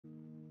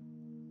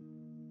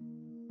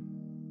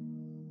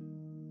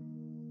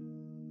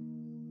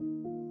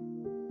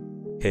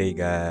Hey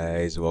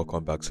guys,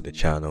 welcome back to the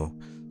channel.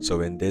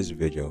 So in this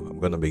video, I'm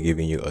going to be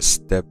giving you a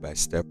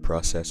step-by-step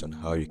process on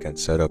how you can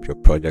set up your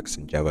projects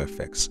in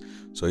JavaFX.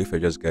 So if you're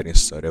just getting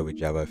started with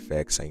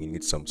JavaFX and you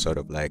need some sort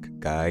of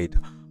guide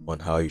on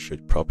how you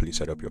should properly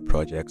set up your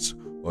projects,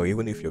 or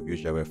even if you've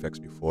used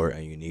JavaFX before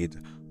and you need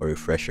a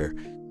refresher,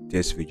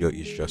 this video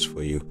is just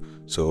for you.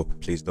 So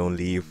please don't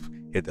leave,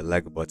 hit the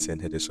like button,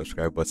 hit the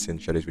subscribe button,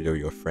 share this video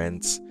with your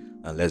friends,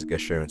 and let's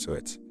get straight into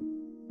it.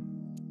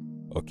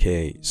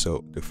 Okay,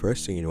 so the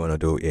first thing you want to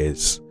do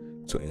is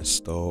to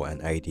install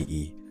an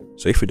IDE.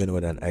 So if you don't know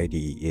what an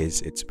IDE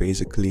is, it's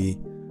basically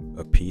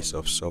a piece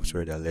of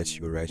software that lets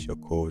you write your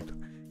code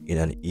in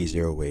an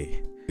easier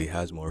way. It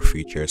has more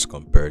features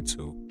compared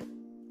to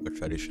a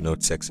traditional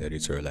text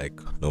editor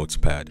like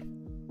Notepad.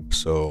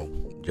 So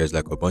there's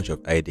like a bunch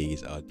of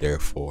IDEs out there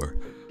for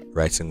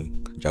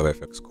writing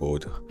JavaFX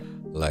code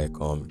like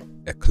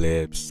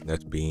Eclipse,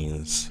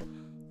 NetBeans,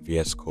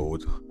 VS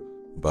Code.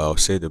 But I'll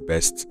say the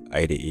best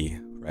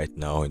IDE right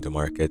now in the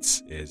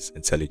markets is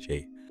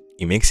IntelliJ.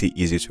 It makes it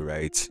easy to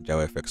write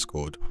JavaFX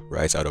code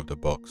right out of the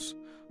box.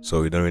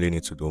 So you don't really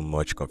need to do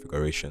much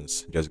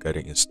configurations, just get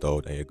it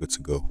installed and you're good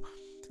to go.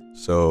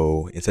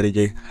 So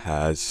IntelliJ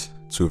has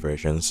two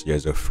versions.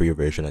 There's a free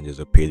version and there's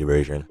a paid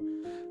version.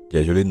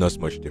 There's really not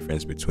much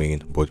difference between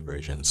both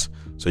versions.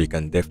 So you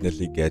can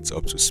definitely get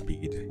up to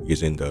speed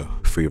using the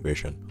free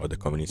version or the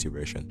community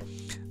version.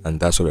 And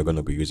that's what we're going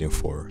to be using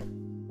for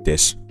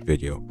this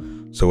video.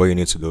 So what you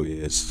need to do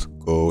is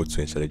go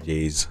to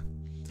IntelliJ's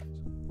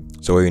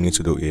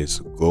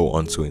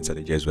onto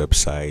IntelliJ's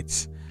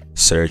website,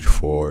 search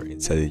for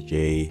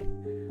IntelliJ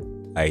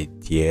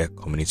IDEA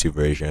community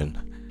version,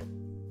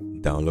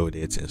 download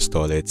it,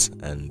 install it,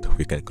 and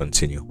we can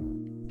continue.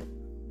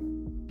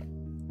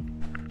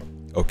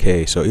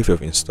 Okay, so if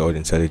you've installed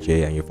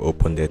IntelliJ and you've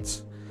opened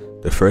it,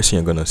 the first thing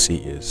you're gonna see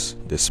is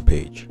this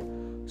page.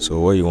 So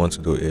what you want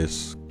to do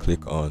is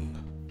click on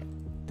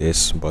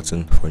this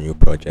button for new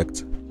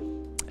project,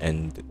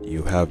 and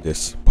you have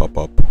this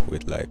pop-up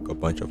with like a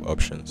bunch of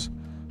options.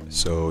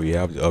 So you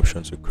have the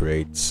option to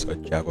create a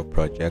Java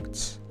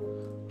project,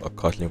 a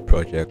Kotlin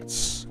project,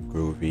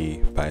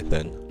 Groovy,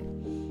 Python.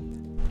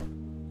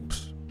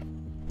 Oops.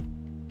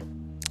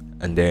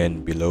 And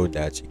then below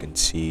that you can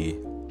see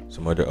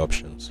some other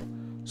options.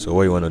 So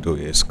what you want to do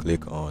is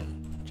click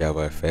on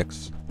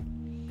JavaFX,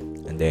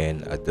 and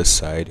then at this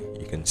side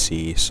you can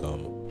see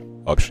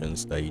some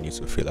options that you need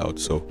to fill out.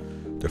 So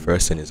the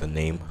first thing is a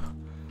name.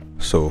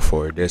 So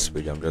for this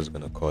video, I'm just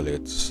gonna call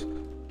it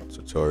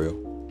tutorial.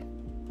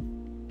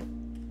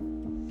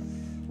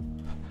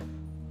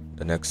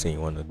 The next thing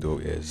you want to do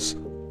is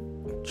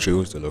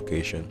choose the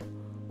location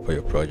for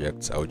your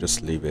project. I'll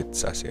just leave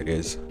it as it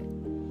is.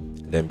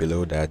 Then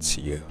below that,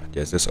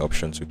 there's this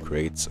option to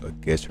create a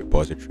Git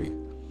repository.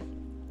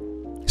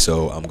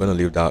 So I'm gonna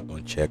leave that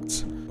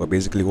unchecked. But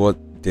basically what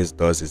this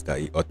does is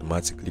that it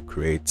automatically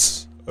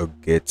creates a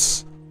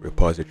Git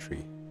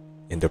repository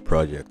in the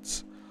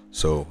project.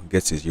 So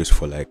Git is used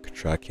for like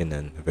tracking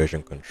and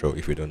version control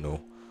if you don't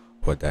know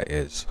what that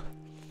is.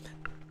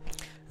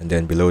 And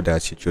then below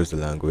that you choose the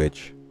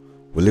language.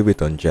 We'll leave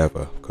it on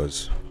Java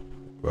because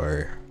we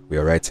are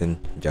writing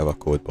Java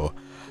code, but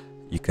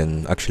you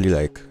can actually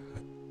write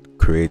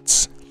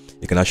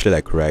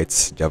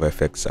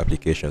JavaFX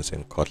applications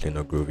in Kotlin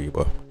or Groovy,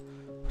 but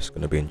it's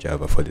gonna be in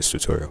Java for this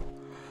tutorial.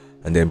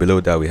 And then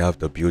below that we have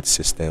the build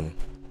system,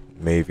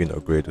 Maven or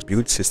Gradle.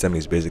 Build system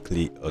is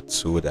basically a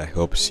tool that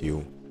helps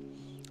you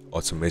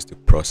automate the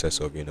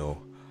process of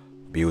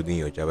building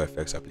your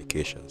JavaFX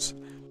applications,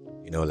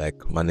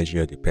 like managing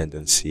your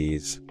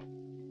dependencies,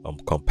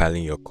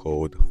 compiling your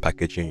code,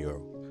 packaging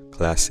your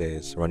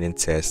classes, running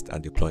tests,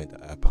 and deploying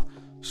the app.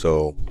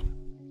 So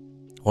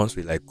once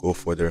we go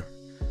further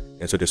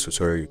into this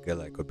tutorial, you get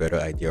a better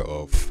idea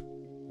of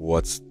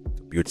what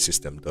the build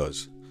system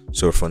does.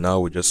 So for now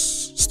we'll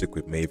just stick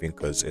with Maven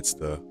because it's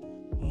the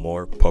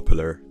more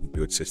popular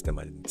build system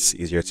and it's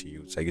easier to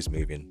use. I use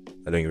Maven.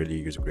 I don't really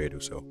use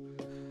Gradle, so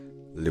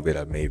leave it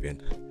at Maven.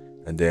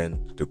 And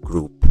then the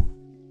group.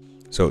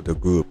 So the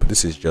group,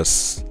 this is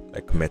just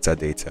like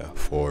metadata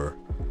for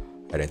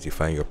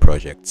identifying your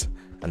project,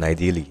 and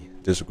ideally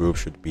this group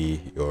should be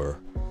your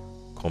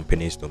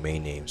company's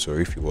domain name. So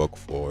if you work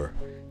for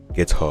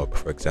GitHub,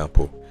 for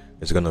example,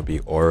 it's gonna be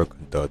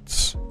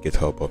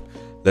org.github.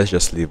 Let's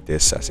just leave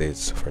this as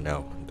is for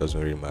now. It doesn't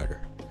really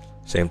matter.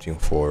 Same thing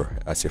for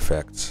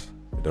artifacts.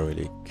 We don't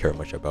really care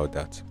much about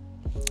that.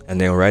 And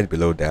then right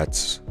below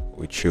that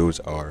we choose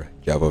our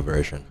Java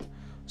version.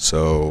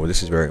 So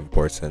this is very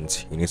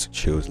important. You need to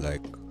choose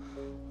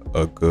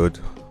a good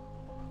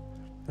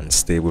and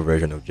stable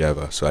version of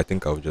Java. So I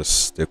think I'll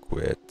just stick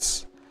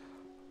with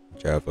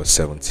Java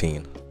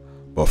 17,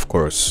 but of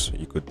course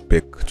you could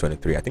pick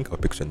 23. I think I'll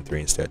pick 23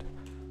 instead.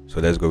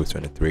 So let's go with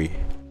 23,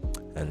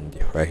 and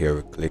right here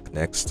we click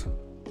next.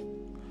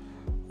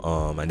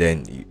 And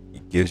then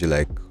it gives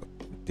you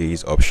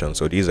these options.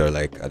 So these are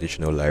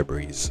additional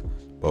libraries,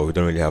 but we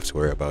don't really have to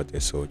worry about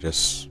this, so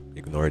just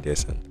ignore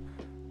this and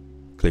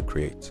click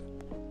create.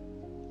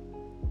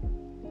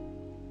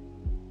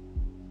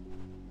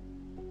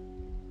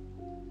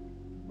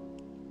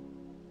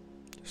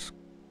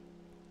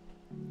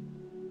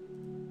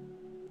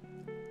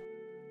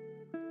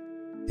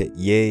 Okay,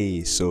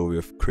 yay! So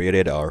we've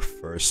created our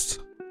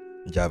first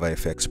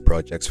JavaFX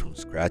projects from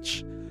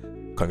scratch.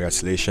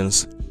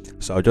 Congratulations.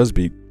 So I'll just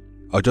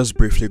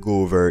briefly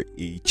go over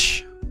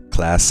each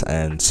class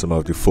and some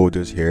of the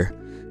folders here,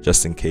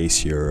 just in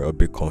case you're a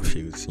bit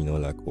confused, you know,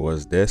 like what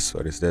is this,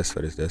 what is this,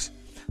 what is this.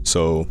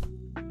 So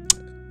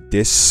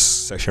this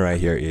section right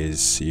here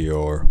is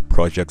your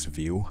project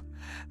view,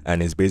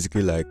 and it's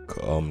basically like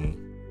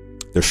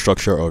the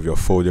structure of your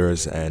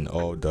folders and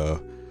all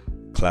the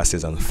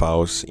classes and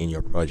files in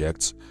your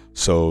projects.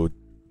 So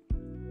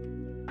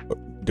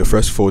the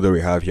first folder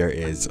we have here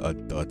is a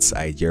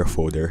 .idea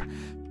folder.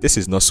 This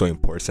is not so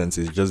important.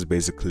 It's just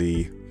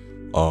basically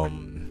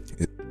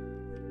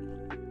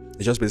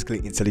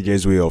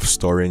IntelliJ's way of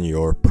storing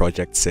your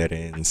project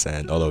settings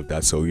and all of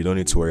that. So you don't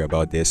need to worry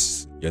about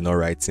this. You're not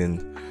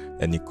writing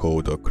any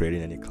code or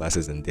creating any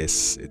classes in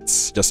this.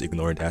 It's just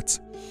ignore that.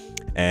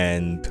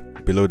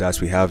 And below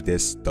that we have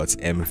this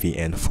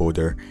 .mvn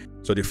folder.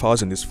 So the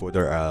files in this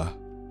folder are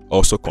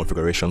also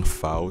configuration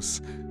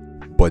files,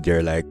 but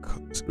they're like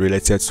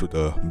related to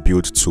the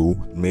build tool,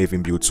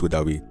 Maven build tool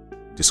that we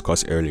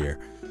discussed earlier.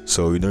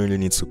 So you don't really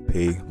need to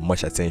pay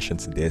much attention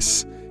to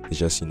this. It's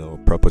just, you know,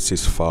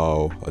 properties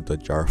file or the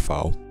jar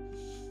file.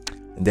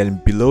 And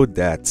then below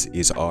that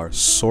is our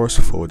source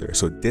folder.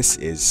 So this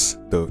is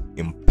the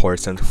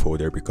important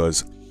folder,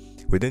 because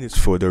within this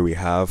folder we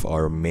have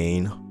our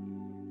main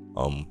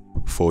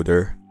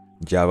folder,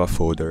 Java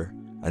folder,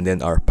 and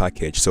then our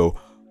package. So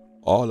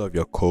all of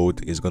your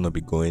code is going to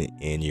be going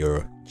in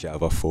your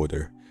Java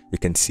folder. You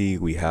can see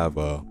we have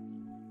a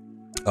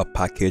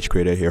package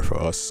created here for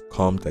us,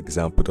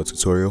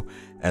 example.tutorial,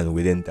 and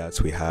within that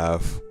we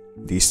have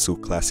these two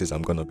classes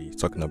I'm going to be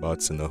talking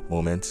about in a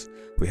moment.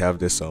 We have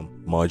this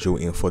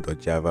module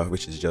info.java,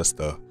 which is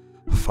just a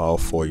file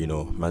for, you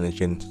know,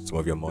 managing some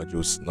of your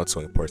modules, not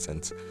so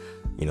important,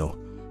 you know.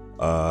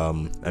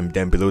 And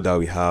then below that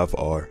we have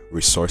our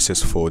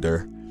resources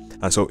folder.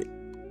 And so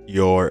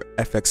your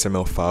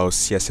fxml files,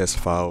 css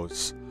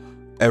files,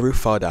 every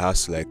file that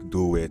has to like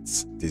do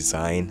with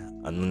design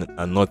and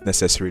not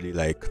necessarily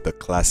like the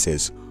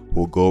classes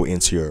will go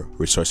into your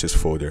resources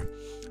folder.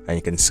 And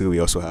you can see we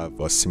also have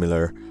a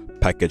similar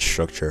package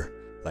structure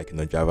like in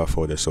the Java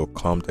folder. So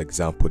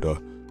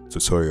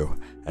example.tutorial,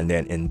 and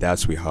then in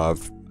that we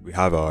have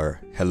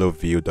our hello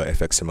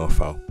view.fxml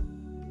file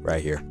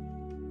right here.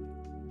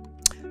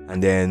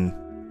 And then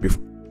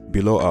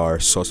below our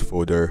source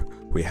folder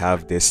we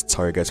have this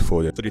target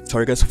folder. So the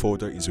target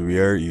folder is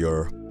where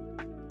your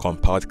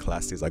compiled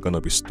classes are going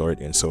to be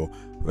stored in. So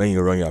when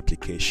you run your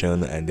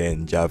application and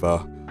then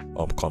Java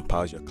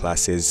compiles your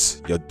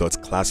classes, your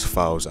 .class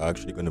files are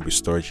actually going to be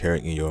stored here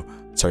in your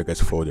target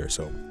folder.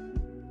 So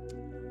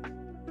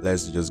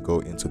let's just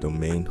go into the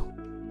main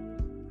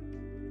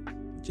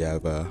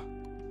Java.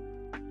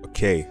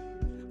 Okay,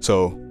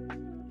 so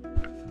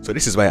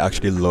this is why I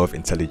actually love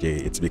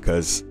IntelliJ. It's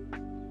because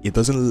it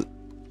doesn't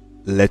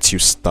let you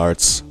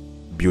start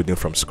building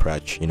from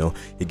scratch, you know.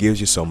 It gives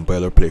you some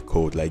boilerplate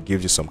code, like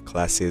gives you some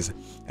classes,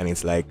 and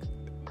it's like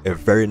a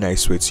very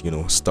nice way to, you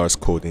know, start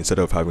code instead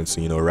of having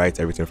to, you know, write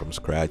everything from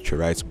scratch,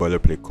 write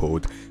boilerplate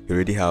code. You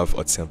already have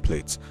a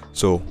template.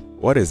 So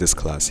what is this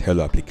class?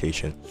 Hello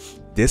application.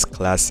 This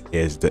class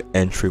is the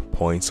entry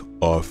point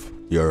of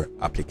your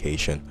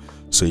application.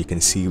 So you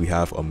can see we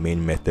have a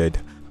main method.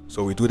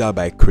 So we do that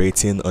by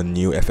creating a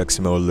new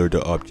fxml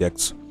loader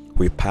object.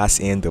 We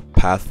pass in the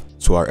path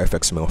to our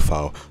fxml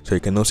file. So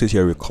you can notice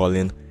here we're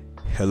calling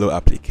hello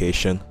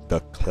application the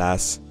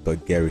class the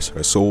get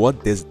resource. So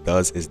what this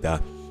does is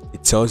that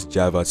it tells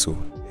Java to,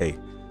 hey,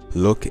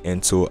 look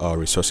into our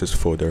resources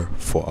folder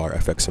for our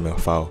fxml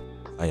file,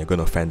 and you're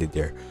gonna find it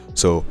there.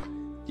 So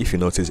if you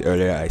notice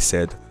earlier I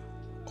said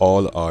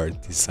all our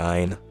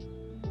design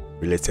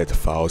related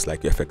files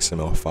like your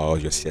fxml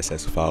files, your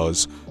css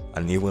files,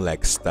 and even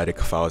like static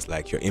files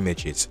like your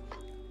images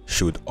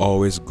should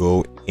always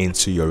go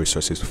into your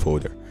resources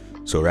folder.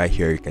 So right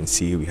here you can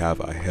see we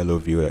have a hello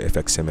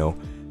view.fxml,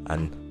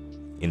 and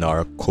in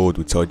our code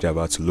we tell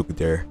Java to look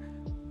there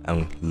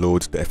and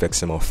load the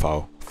fxml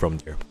file from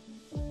there.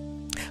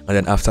 And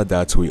then after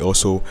that we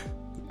also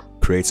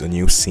create a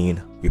new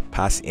scene. We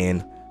pass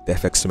in the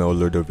fxml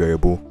loader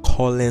variable,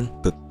 calling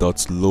the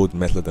 .load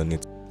method on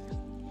it.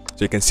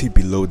 So you can see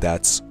below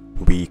that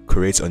we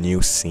create a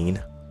new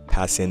scene,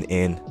 passing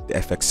in the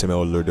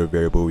fxml loader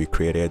variable we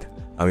created,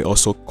 and we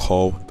also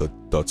call the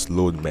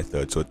 .load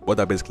method. So what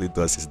that basically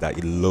does is that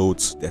it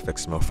loads the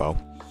fxml file,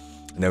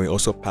 and then we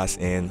also pass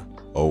in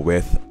a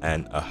width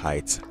and a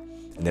height.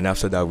 And then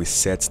after that we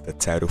set the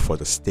title for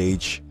the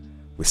stage,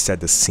 we set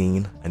the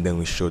scene, and then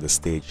we show the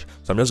stage.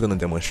 So I'm just going to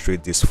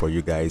demonstrate this for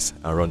you guys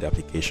and run the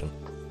application.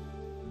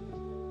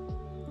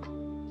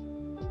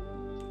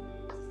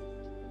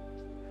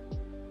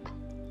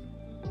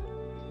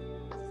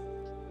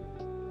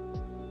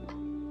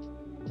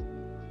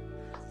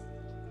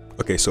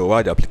 Okay, so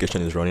while the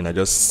application is running, I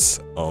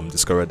just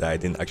discovered that I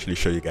didn't actually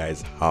show you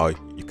guys how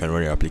you can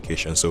run your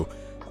application. So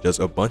there's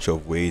a bunch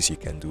of ways you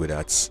can do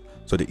that.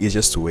 So the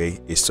easiest way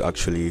is to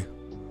actually,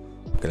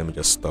 okay, let me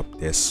just stop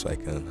this so I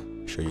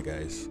can show you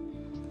guys.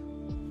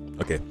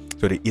 Okay,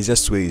 so the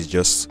easiest way is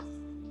just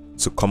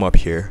to come up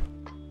here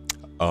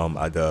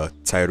at the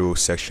title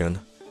section,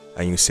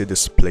 and you see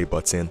this play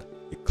button.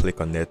 You click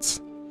on it.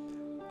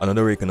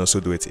 Another way you can also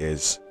do it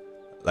is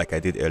like I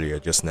did earlier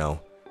just now,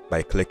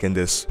 by clicking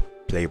this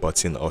play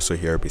button also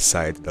here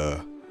beside the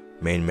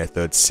main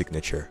method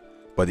signature.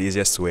 But the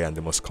easiest way and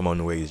the most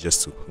common way is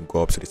just to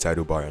go up to the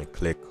title bar and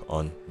click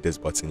on this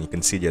button. You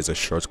can see there's a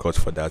shortcut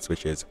for that,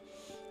 which is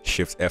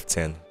Shift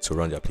F10 to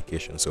run the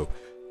application. So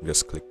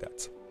just click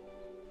that.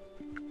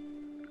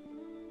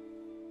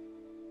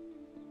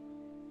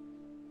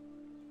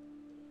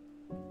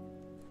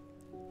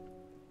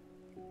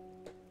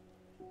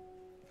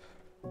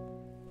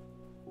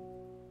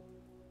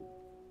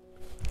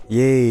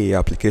 Yay,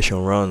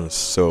 application runs.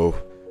 So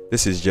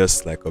this is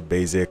just like a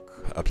basic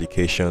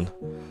application.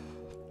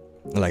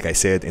 Like I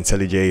said,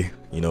 IntelliJ,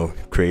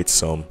 creates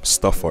some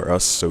stuff for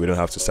us, so we don't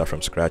have to start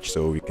from scratch.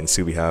 So we can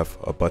see we have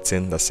a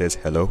button that says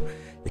hello.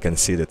 You can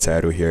see the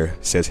title here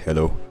says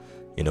hello,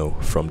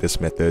 from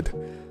this method.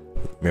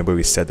 Remember,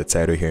 we set the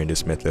title here in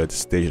this method,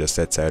 stage the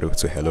set title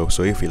to hello.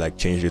 So if we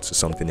change it to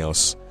something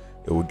else,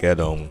 it will get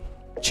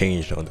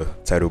changed on the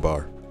title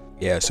bar.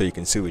 Yeah, so you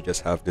can see we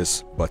just have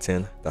this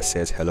button that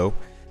says hello.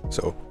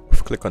 So if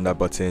you click on that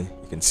button,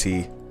 you can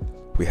see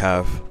we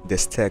have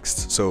this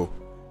text. So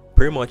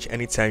pretty much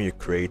anytime you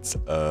create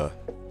a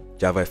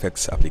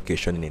JavaFX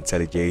application in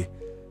IntelliJ,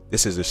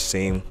 this is the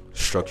same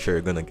structure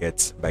you're gonna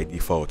get by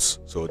default.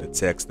 So the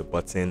text, the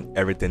button,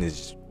 everything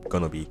is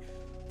gonna be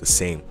the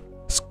same,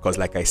 because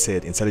like I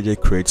said,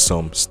 IntelliJ creates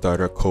some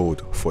starter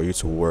code for you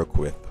to work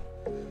with.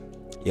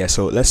 Yeah,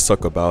 so let's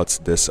talk about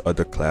this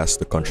other class,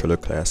 the controller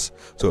class.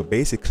 So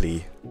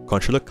basically,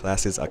 controller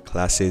classes are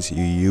classes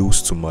you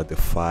use to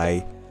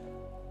modify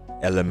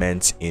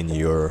elements in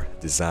your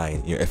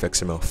design, your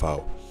FXML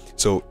file.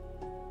 So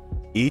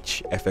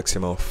each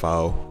FXML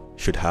file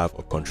should have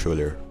a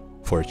controller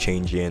for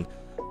changing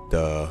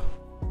the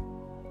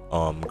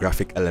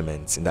graphic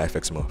elements in the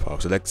FXML file.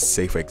 So let's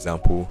say, for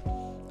example,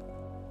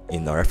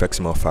 in our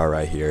FXML file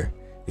right here,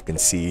 you can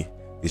see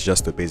it's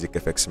just a basic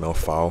FXML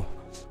file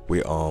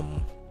with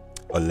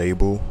a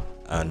label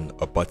and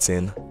a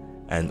button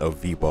and a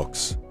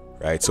VBox,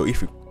 right? So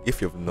if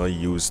you've not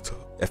used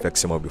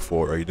FXML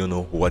before, or you don't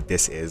know what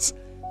this is,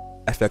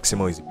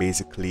 FXML is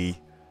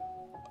basically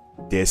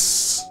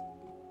this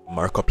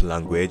markup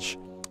language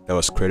that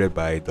was created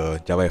by the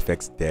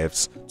JavaFX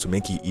devs to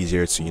make it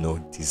easier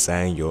to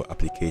design your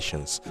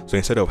applications. So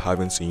instead of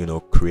having to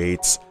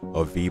create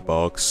a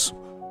VBox,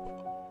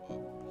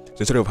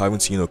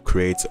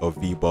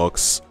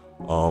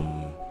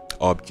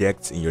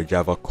 object in your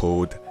Java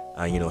code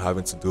and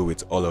having to do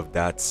with all of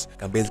that, you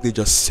can basically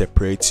just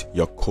separate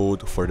your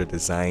code for the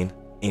design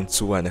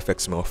into an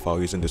FXML file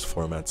using this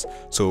format.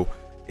 So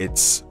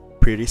it's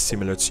pretty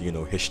similar to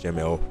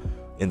HTML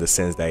in the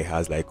sense that it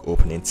has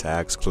opening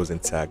tags, closing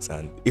tags,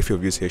 and if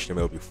you've used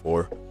HTML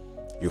before,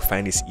 you'll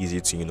find this easy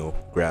to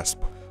grasp.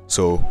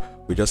 So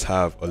we just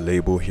have a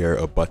label here,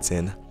 a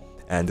button,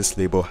 and this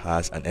label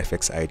has an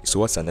FX ID.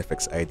 So what's an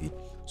FX ID?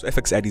 So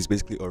FX ID is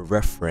basically a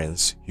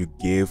reference you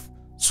give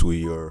to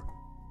your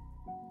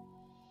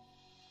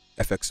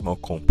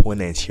FXML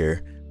component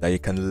here that you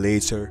can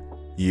later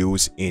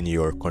use in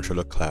your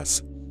controller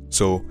class.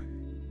 So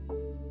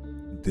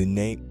the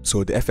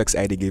FX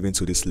ID given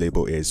to this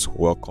label is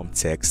welcome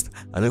text,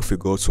 and if we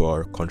go to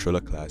our controller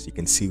class, you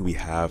can see we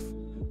have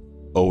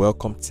a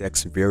welcome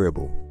text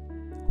variable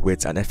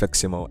with an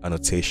FXML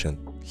annotation.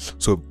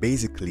 So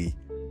basically,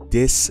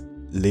 this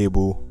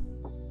label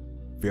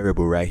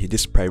variable right here,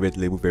 this private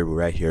label variable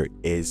right here,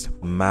 is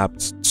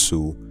mapped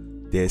to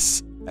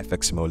this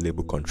FXML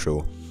label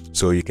control.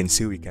 So you can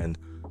see we can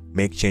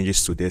make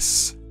changes to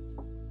this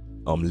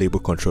label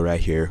control right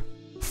here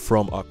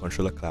from our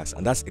controller class,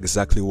 and that's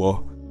exactly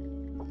what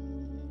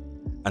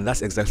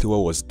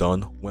was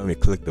done when we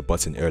clicked the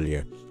button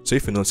earlier. So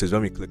if you notice,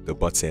 when we click the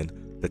button,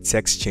 the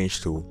text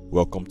changed to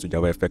welcome to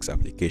JavaFX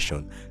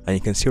application, and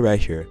you can see right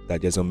here that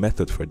there's a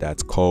method for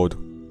that called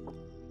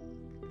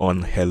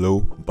on hello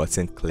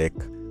button click.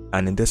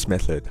 And in this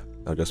method,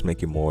 I'll just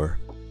make it more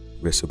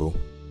visible.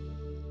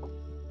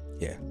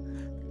 Yeah,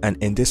 and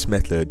in this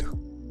method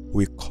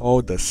we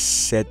call the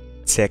set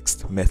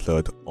text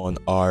method on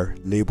our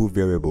label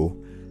variable,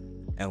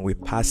 and we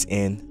pass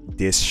in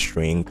this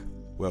string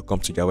welcome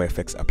to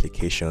JavaFX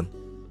application,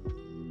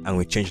 and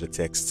we change the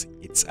text.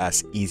 It's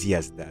as easy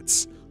as that.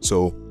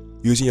 So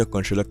using your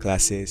controller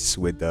classes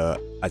with the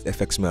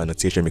FXML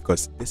annotation,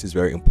 because this is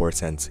very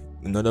important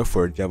in order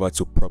for Java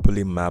to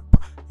properly map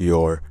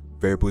your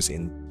variables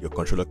in your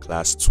controller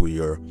class to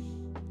your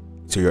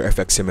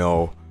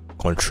FXML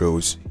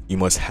controls, you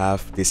must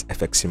have this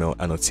FXML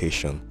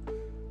annotation.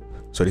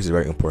 So this is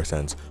very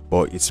important,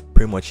 but it's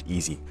pretty much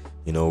easy.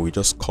 We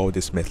just call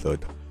this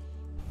method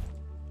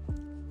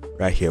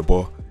right here.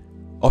 But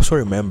also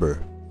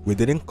remember, we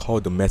didn't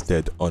call the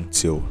method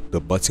until the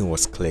button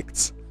was clicked.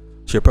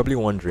 So you're probably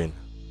wondering,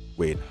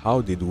 wait,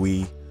 how did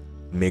we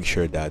make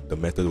sure that the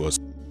method was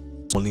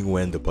only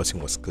when the button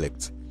was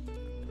clicked?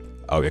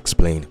 I'll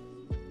explain.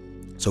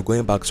 So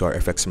going back to our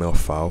FXML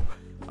file,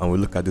 and we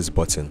look at this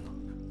button,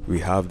 we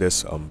have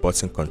this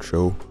button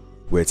control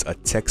with a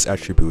text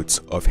attribute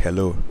of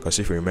hello, because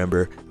if you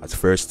remember, at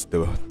first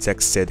the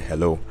text said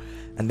hello.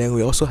 And then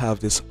we also have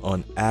this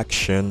on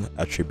action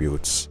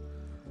attributes.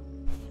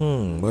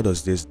 What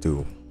does this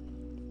do?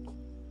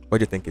 What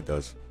do you think it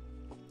does?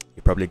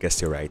 You probably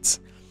guessed it right.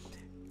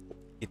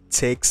 It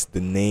takes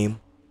the name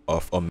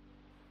of a method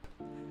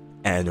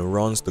and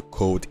runs the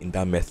code in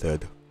that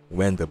method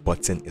when the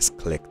button is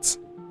clicked,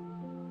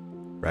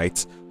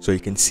 right? So you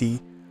can see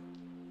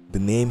the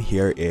name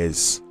here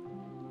is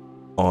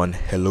on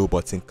hello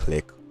button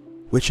click,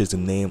 which is the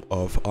name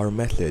of our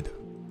method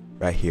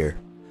right here.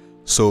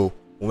 So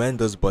when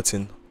this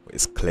button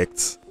is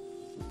clicked,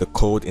 the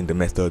code in the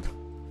method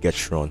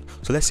gets run.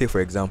 So let's say,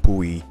 for example,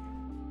 we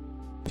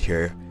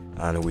here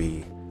and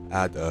we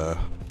add a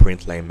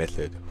print line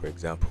method, for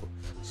example.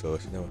 So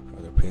now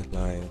add a print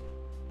line,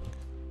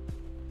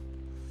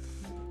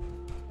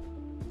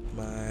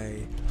 my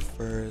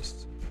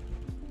first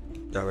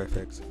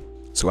JavaFX.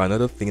 So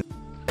another thing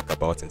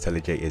about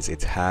IntelliJ is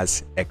it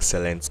has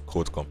excellent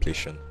code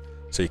completion.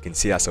 So you can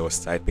see as I was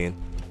typing,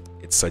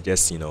 it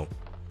suggests, it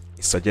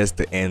suggests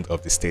the end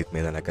of the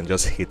statement, and I can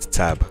just hit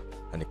tab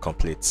and it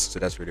completes. So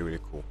that's really, really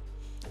cool.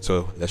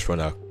 So let's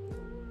run our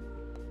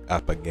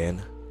app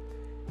again,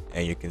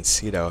 and you can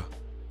see that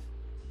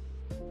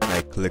when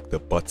I click the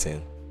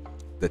button,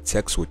 the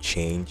text will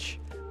change,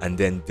 and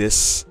then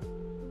this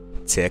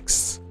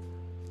text,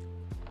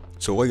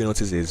 so what you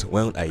notice is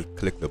when I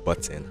click the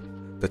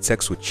button, the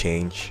text will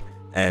change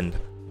and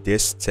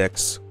this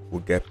text will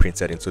get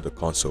printed into the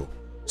console.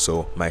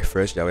 So my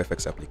first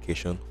JavaFX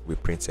application will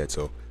print it.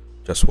 So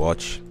just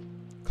watch,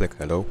 click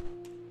hello,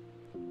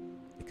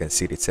 you can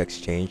see the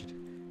text changed.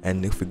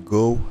 And if we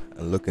go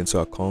and look into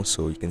our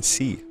console, you can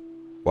see,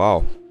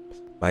 wow,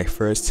 my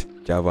first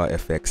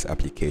JavaFX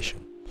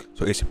application.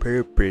 So it's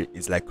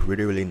it's like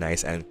really, really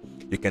nice, and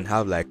you can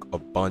have like a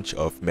bunch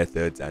of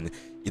methods, and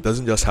it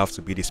doesn't just have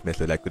to be this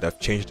method. I could have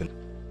changed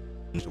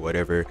the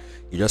whatever.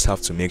 You just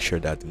have to make sure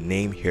that the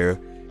name here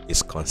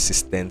is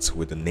consistent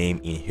with the name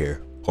in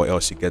here, or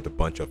else you get a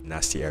bunch of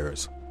nasty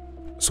errors.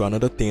 So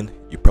another thing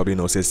you probably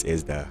noticed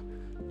is that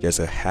there's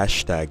a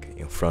hashtag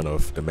in front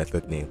of the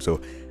method name.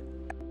 So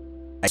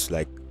it's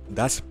like,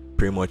 that's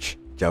pretty much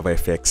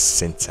JavaFX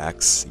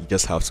syntax. You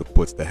just have to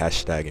put the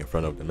hashtag in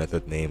front of the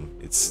method name.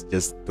 It's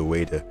just the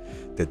way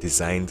they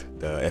designed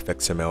the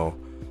FXML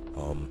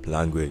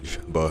language,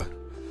 but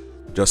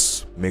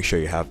just make sure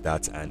you have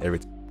that and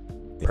everything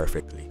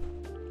perfectly.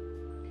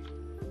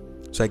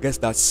 So I guess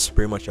that's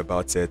pretty much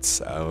about it.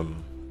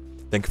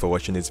 Thank you for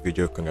watching this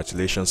video.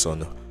 Congratulations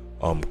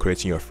on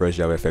creating your first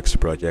JavaFX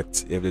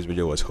project. If this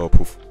video was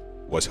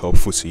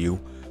helpful to you,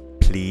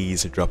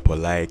 please drop a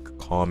like,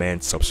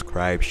 comment,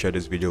 subscribe, share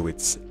this video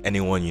with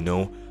anyone you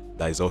know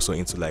that is also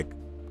into like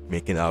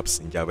making apps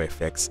in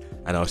JavaFX,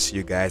 and I'll see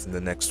you guys in the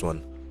next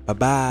one. Bye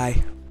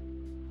bye.